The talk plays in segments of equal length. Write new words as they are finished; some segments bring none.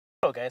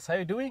Hello guys, how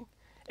you doing?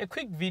 A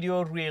quick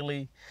video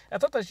really. I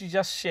thought I should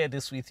just share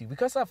this with you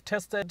because I've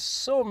tested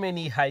so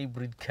many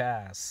hybrid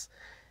cars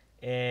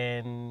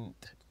and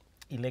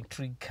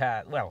electric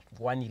car. Well,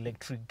 one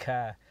electric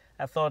car.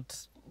 I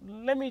thought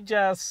let me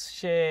just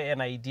share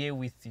an idea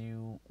with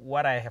you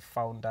what I have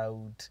found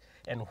out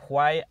and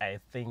why I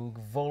think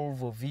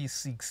Volvo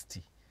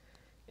V60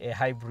 a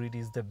hybrid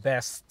is the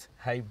best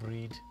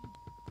hybrid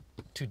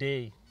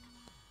today.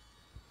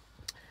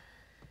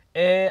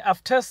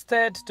 I've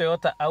tested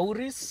Toyota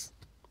Auris,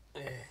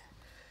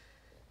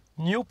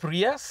 new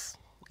Prius,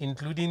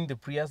 including the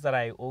Prius that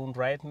I own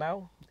right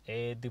now,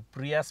 the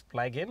Prius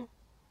plug-in,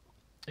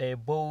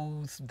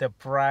 both the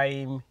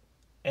Prime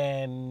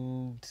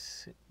and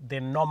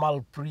the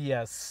normal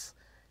Prius,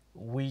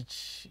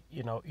 which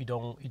you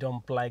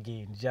don't plug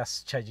in,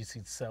 just charges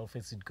itself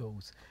as it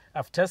goes.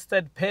 I've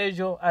tested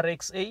Peugeot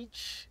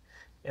RXH,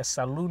 a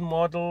saloon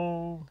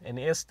model, an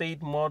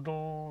estate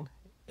model,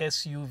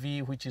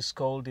 SUV, which is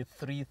called the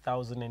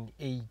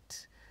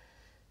 3008.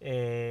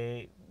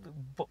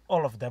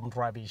 All of them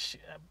rubbish,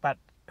 but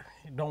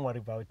don't worry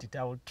about it.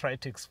 I will try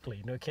to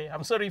explain, okay?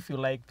 I'm sorry if you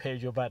like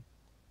Peugeot, but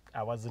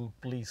I wasn't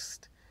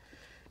pleased.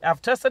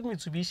 I've tested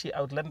Mitsubishi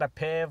Outlander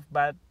PHEV,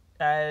 but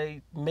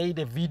I made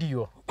a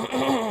video.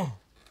 I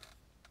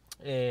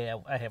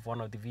have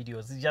one of the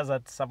videos. It's just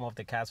that some of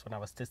the cars, when I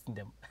was testing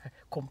them,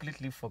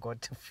 completely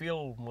forgot to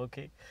film,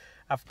 okay?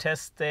 I've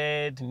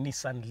tested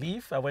Nissan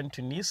Leaf. I went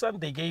to Nissan.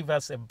 They gave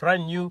us a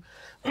brand new,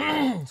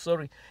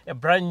 a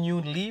brand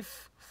new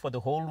Leaf for the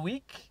whole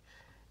week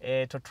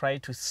to try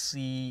to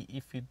see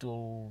if it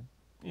will,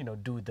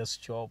 do this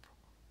job.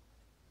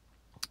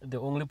 The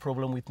only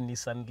problem with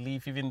Nissan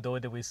Leaf, even though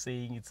they were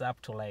saying it's up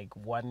to like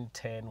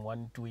 110,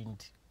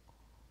 120,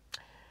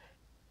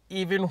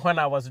 even when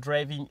I was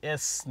driving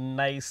as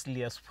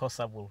nicely as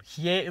possible,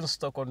 here in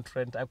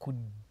Stock-on-Trent, I could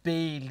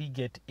barely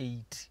get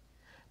 80,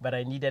 but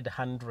I needed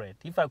 100.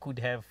 If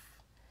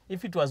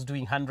it was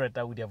doing 100,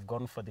 I would have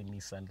gone for the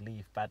Nissan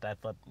Leaf, but I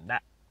thought, nah,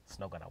 it's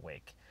not going to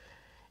work.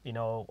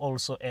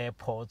 Also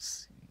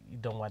airports, you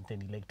don't want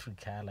an electric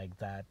car like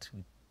that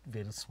with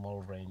very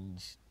small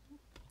range.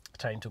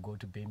 Trying to go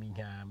to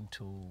Birmingham,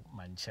 to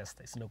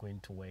Manchester, it's not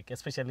going to work.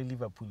 Especially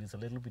Liverpool is a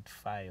little bit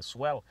far as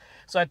well.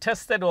 So I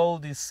tested all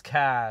these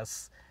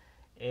cars.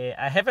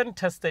 I haven't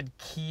tested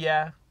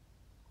Kia.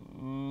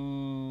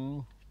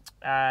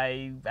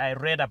 I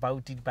read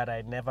about it, but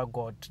I never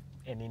got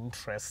an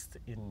interest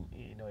in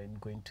in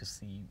going to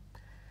see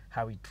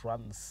how it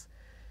runs.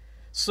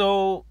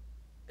 So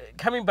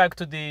coming back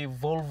to the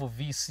Volvo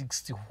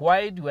V60,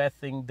 why do I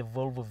think the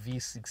Volvo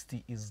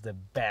V60 is the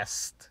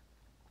best?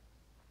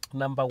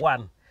 Number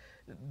one,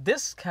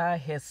 this car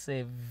has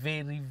a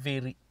very,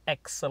 very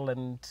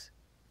excellent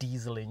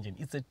diesel engine.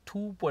 It's a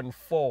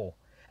 2.4,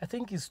 I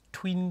think it's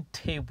twin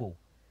turbo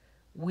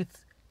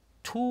with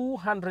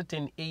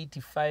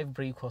 285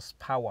 brake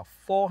horsepower,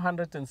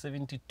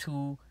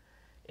 472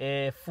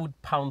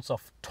 foot-pounds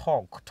of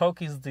torque.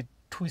 Torque is the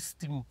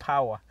twisting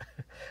power.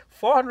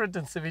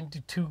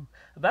 472.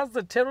 That's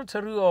the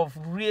territory of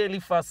really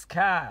fast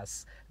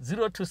cars.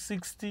 0 to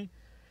 60,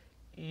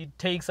 it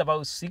takes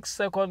about 6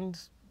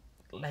 seconds,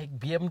 like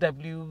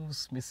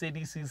BMWs,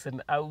 Mercedes,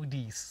 and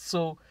Audis.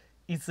 So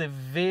it's a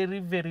very,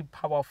 very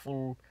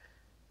powerful,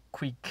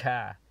 quick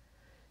car.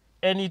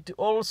 And it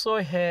also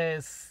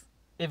has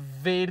a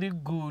very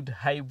good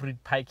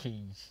hybrid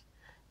package.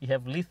 You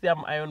have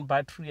lithium-ion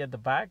battery at the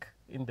back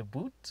in the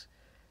boot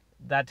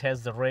that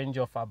has the range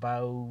of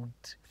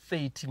about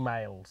 30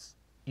 miles.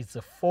 It's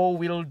a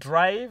 4-wheel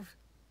drive.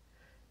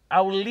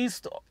 I will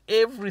list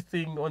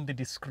everything on the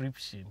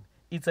description.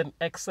 It's an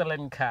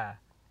excellent car.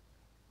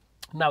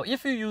 Now,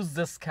 if you use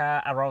this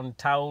car around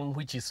town,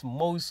 which is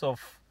most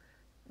of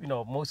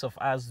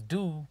us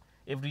do,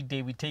 every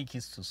day we take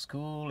kids to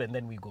school and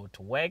then we go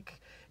to work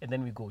and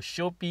then we go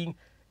shopping.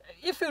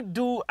 If you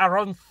do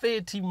around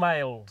 30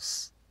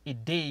 miles a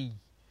day,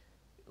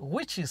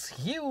 which is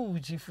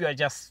huge if you are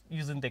just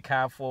using the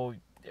car for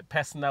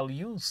personal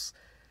use,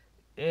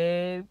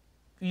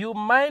 you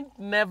might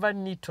never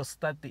need to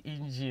start the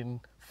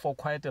engine for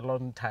quite a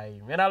long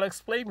time. And I'll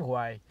explain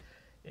why.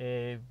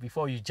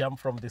 Before you jump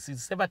from the seat,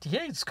 say, but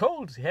here it's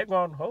cold. Hang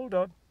on, hold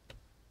on.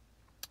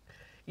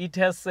 It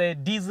has a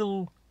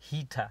diesel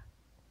heater.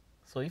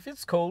 So if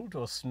it's cold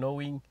or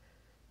snowing,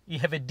 you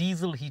have a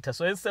diesel heater.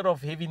 So instead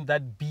of having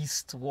that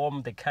beast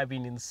warm the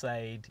cabin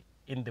inside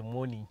in the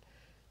morning,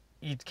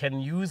 it can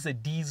use a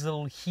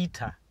diesel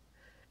heater.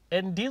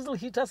 And diesel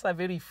heaters are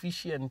very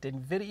efficient and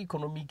very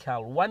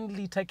economical. 1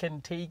 liter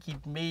can take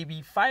it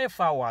maybe 5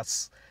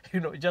 hours,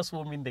 just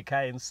warming the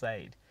car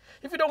inside.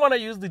 If you don't want to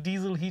use the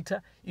diesel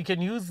heater, you can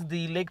use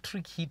the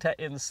electric heater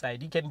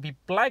inside. You can be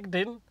plugged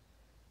in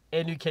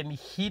and you can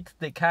heat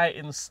the car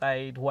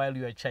inside while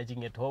you are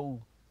charging at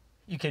home.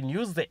 You can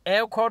use the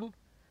aircon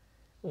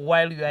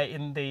while you are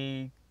in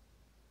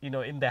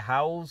the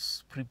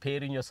house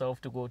preparing yourself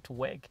to go to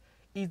work.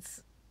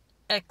 It's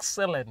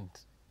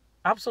excellent,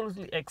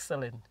 absolutely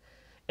excellent.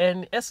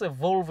 And as a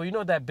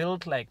Volvo, they're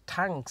built like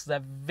tanks.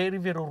 They're very,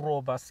 very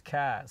robust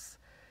cars.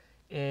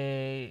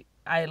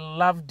 I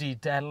loved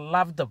it. I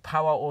loved the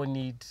power on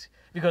it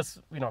because,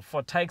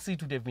 for taxi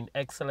it would have been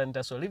excellent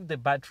as well. If the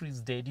battery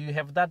is dead, you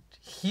have that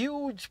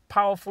huge,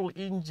 powerful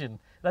engine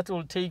that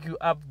will take you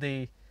up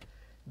the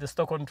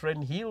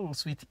Stock-on-Trent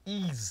hills with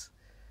ease.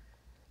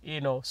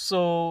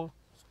 So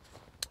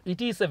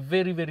it is a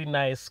very, very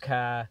nice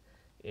car.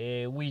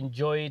 We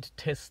enjoyed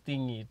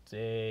testing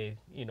it.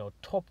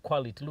 Top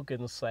quality. Look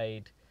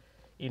inside.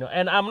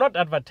 And I'm not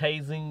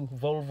advertising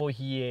Volvo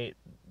here.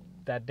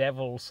 The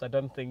devils, I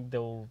don't think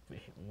they'll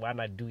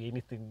wanna do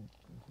anything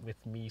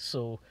with me.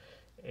 So,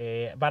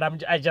 but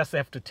I just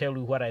have to tell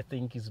you what I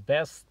think is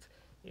best.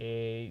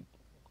 It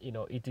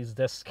is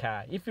this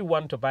car. If you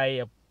want to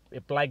buy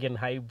a plug-in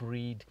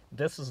hybrid,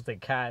 this is the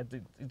car.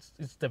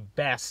 It's the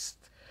best.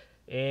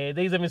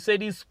 There's a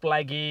Mercedes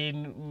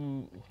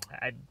plug-in.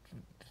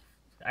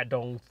 I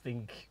don't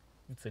think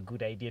it's a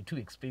good idea. Too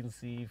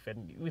expensive,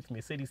 and with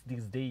Mercedes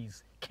these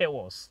days,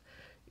 chaos.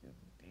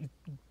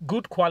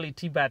 Good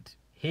quality, but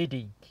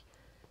headache.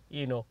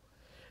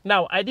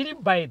 Now I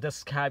didn't buy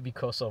this car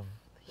because of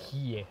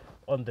here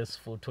on this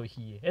photo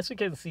here. As you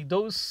can see,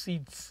 those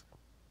seats,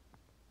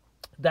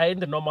 they're in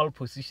the normal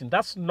position.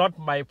 That's not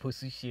my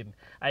position.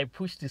 I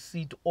push the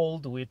seat all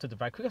the way to the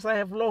back because I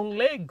have long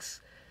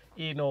legs.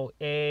 And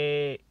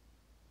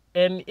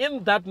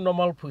in that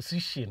normal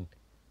position,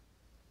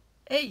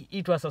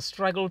 it was a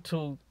struggle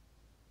to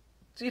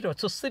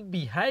sit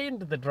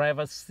behind the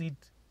driver's seat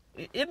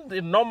in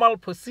the normal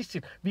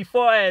position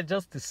before I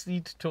adjust the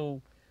seat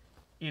to,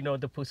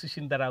 the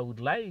position that I would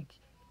like.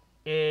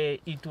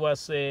 It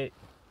was a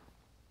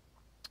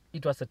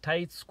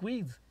tight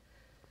squeeze.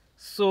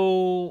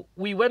 So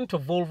we went to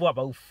Volvo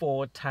about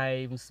 4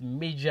 times,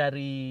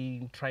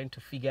 measuring, trying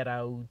to figure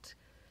out,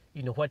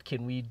 what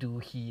can we do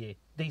here.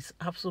 There's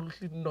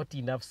absolutely not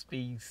enough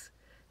space,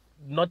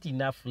 not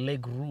enough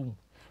leg room.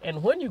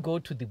 And when you go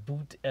to the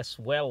boot as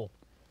well,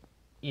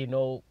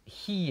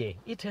 here,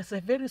 it has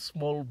a very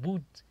small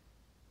boot.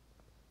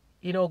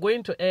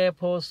 Going to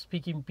airports,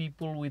 picking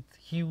people with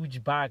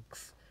huge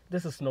bags,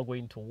 this is not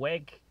going to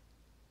work.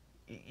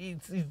 It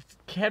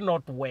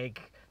cannot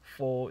work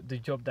for the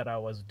job that I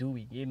was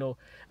doing.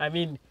 I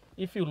mean,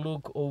 if you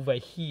look over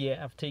here,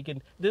 I've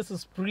taken, this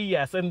is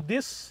Prius, and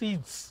these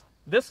seats,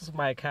 this is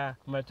my car,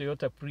 my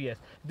Toyota Prius.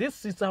 These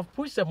seats, I've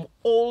pushed them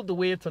all the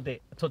way to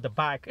the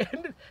back,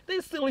 and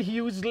there's still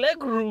huge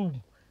leg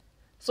room.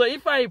 So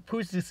if I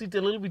push the seat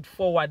a little bit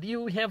forward,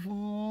 you have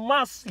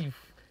massive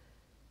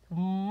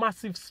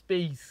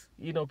space.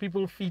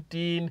 People fit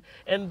in,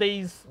 and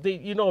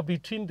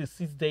between the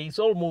seats there is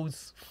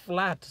almost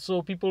flat,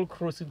 so people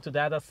crossing to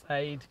the other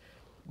side,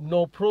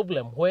 no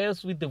problem.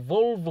 Whereas with the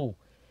Volvo,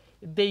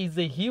 there is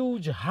a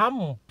huge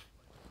hump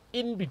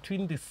in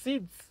between the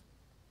seats,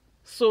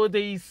 so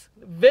there is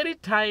very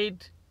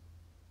tight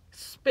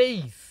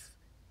space,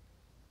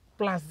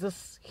 plus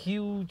this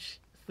huge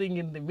thing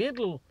in the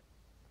middle.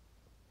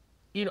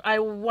 I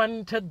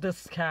wanted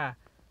this car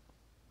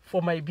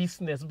for my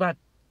business, but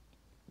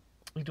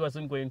it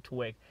wasn't going to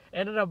work. I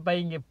ended up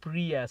buying a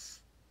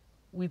Prius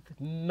with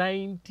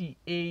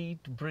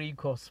 98 brake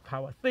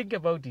horsepower. Think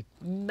about it,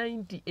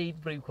 98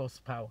 brake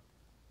horsepower.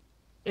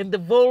 And the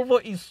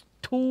Volvo is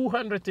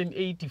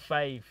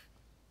 285.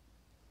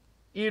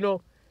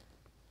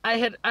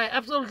 I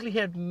absolutely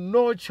had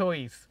no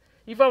choice.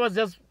 If I was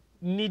just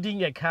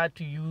needing a car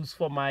to use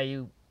for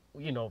my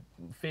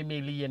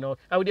family,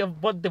 I would have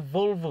bought the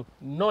Volvo,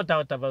 no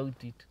doubt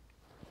about it.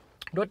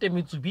 Not a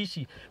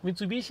Mitsubishi.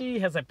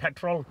 Mitsubishi has a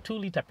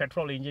 2-liter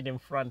petrol engine in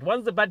front.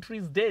 Once the battery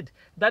is dead,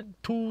 that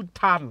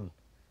 2-ton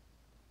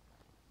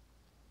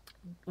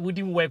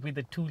wouldn't work with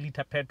the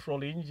 2-liter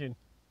petrol engine.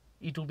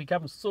 It will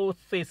become so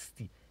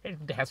thirsty.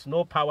 It has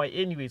no power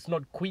anyway. It's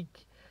not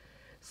quick.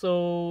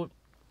 So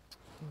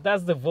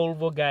that's the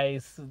Volvo,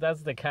 guys.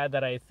 That's the car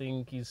that I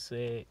think is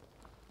the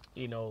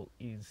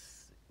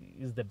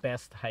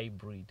best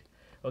hybrid.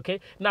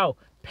 Okay, now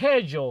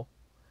Peugeot,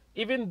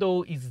 even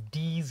though it's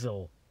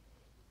diesel,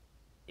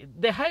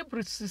 the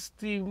hybrid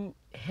system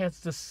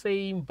has the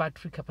same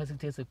battery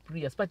capacity as a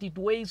Prius, but it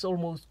weighs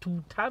almost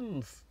 2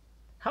 tons.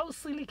 How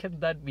silly can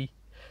that be?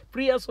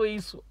 Prius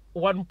weighs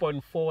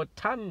 1.4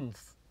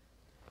 tons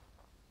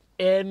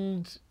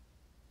and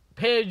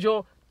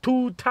Peugeot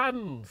 2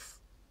 tons,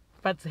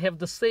 but have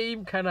the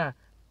same kind of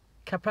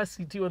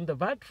capacity on the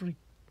battery.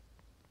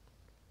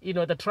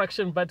 The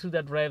traction battery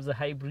that drives a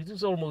hybrid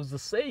is almost the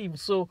same.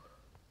 So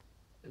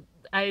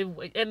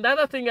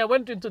another thing, I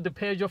went into the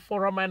Peugeot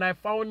forum and I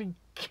found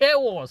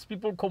chaos,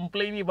 people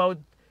complaining about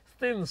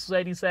things. So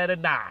I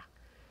decided,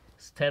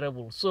 it's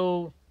terrible.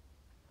 So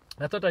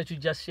I thought I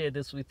should just share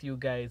this with you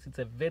guys. It's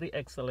a very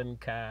excellent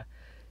car,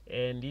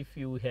 and if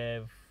you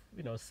have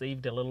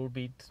saved a little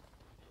bit,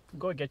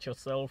 go get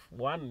yourself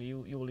one.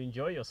 You will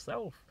enjoy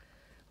yourself.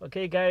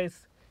 Okay,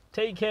 guys,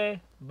 take care.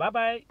 Bye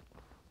bye.